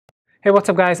Hey, what's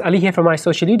up guys? Ali here from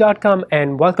mysocially.com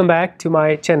and welcome back to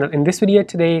my channel. In this video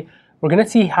today, we're going to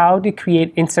see how to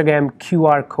create Instagram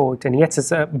QR codes. And yes,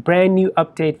 it's a brand new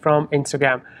update from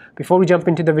Instagram. Before we jump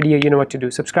into the video, you know what to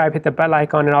do. Subscribe, hit the bell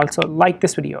icon, and also like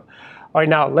this video. All right,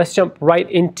 now let's jump right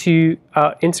into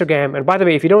Instagram. And by the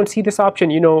way, if you don't see this option,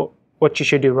 you know what you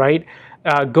should do, right?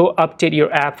 Go update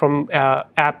your app from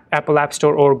Apple App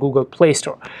Store or Google Play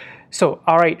Store. So,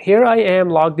 all right, here I am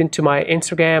logged into my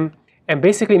Instagram. And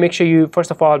basically make sure you,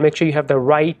 first of all, make sure you have the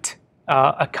right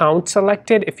account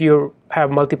selected if you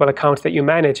have multiple accounts that you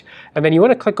manage. And then you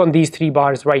want to click on these three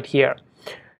bars right here.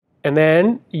 And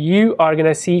then you are going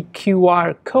to see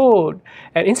QR code.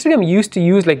 And Instagram used to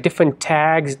use like different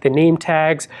tags, the name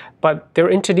tags, but they're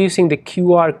introducing the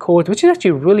QR code, which is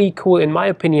actually really cool in my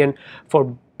opinion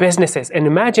for businesses. And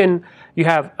imagine you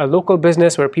have a local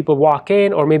business where people walk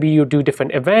in, or maybe you do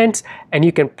different events and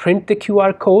you can print the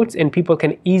QR codes and people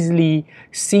can easily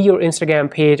see your Instagram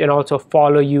page and also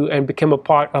follow you and become a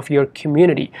part of your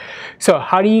community. So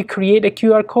how do you create a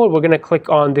QR code? We're going to click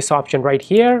on this option right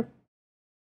here.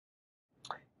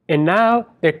 And now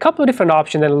there are a couple of different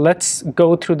options, and let's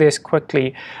go through this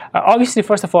quickly. Obviously,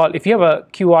 first of all, if you have a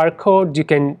QR code, you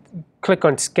can click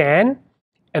on scan.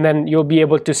 And then you'll be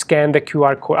able to scan the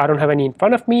QR code. I don't have any in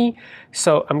front of me,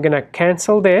 so I'm gonna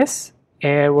cancel this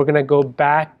and we're gonna go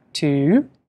back to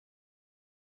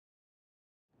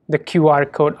the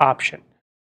QR code option.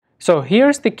 So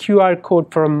here's the QR code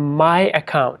from my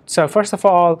account. So first of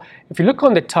all, if you look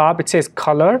on the top, it says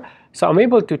color. So I'm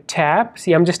able to tap.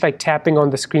 See, I'm just like tapping on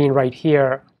the screen right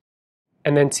here.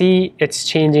 And then see, it's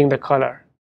changing the color.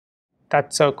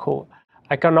 That's so cool.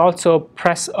 I can also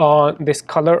press on this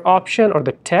color option or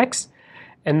the text,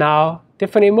 and now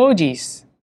different emojis.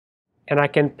 And I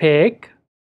can pick,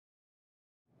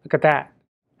 look at that.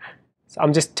 So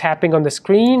I'm just tapping on the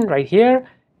screen right here,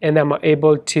 and I'm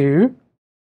able to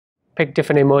pick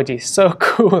different emojis. So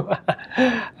cool.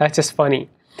 That's just funny.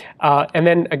 And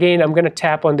then again, I'm gonna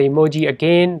tap on the emoji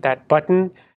again, that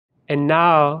button, and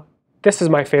now this is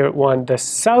my favorite one, the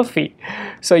selfie.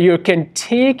 So you can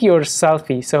take your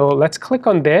selfie. So let's click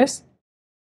on this.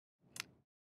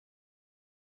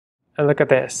 And look at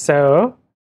this. So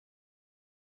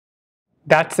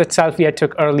that's the selfie I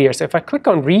took earlier. So if I click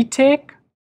on retake,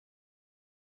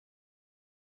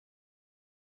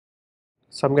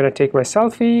 so I'm going to take my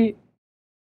selfie.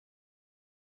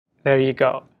 There you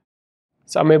go.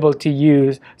 So I'm able to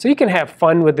use, so you can have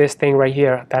fun with this thing right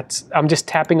here. I'm just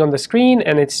tapping on the screen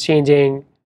and it's changing.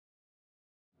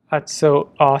 That's so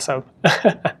awesome.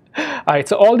 All right,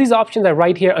 so all these options are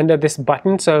right here under this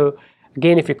button. So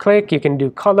again, if you click, you can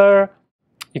do color,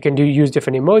 you can use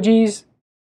different emojis.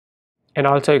 And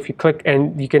also if you click,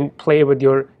 and you can play with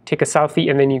take a selfie,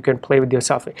 and then you can play with your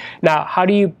selfie. Now, how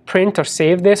do you print or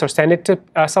save this or send it to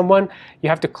someone? You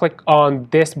have to click on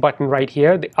this button right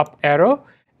here, the up arrow.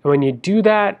 And when you do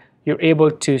that, you're able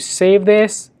to save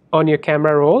this on your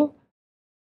camera roll.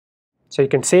 So you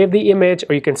can save the image,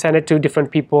 or you can send it to different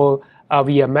people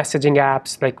via messaging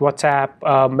apps like WhatsApp,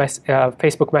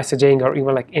 Facebook messaging, or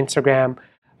even like Instagram,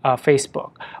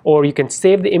 Facebook. Or you can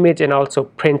save the image and also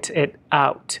print it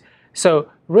out.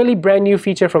 So really brand new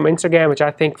feature from Instagram, which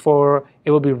I think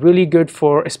it will be really good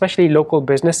for especially local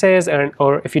businesses,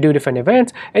 or if you do different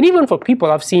events, and even for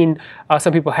people. I've seen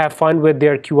some people have fun with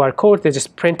their QR code. They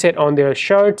just print it on their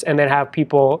shirts and then have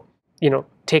people,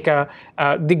 take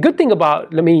the good thing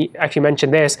about, let me actually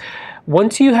mention this,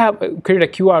 once you have created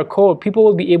a QR code, people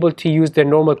will be able to use their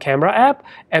normal camera app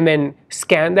and then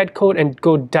scan that code and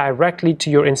go directly to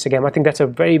your Instagram. I think that's a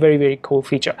very, very, very cool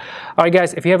feature. All right,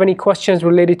 guys, if you have any questions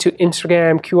related to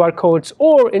Instagram, QR codes,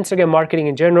 or Instagram marketing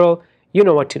in general, you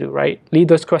know what to do, right? Leave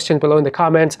those questions below in the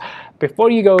comments.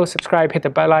 Before you go, subscribe, hit the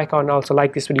bell icon, and also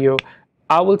like this video.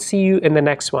 I will see you in the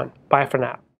next one. Bye for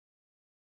now.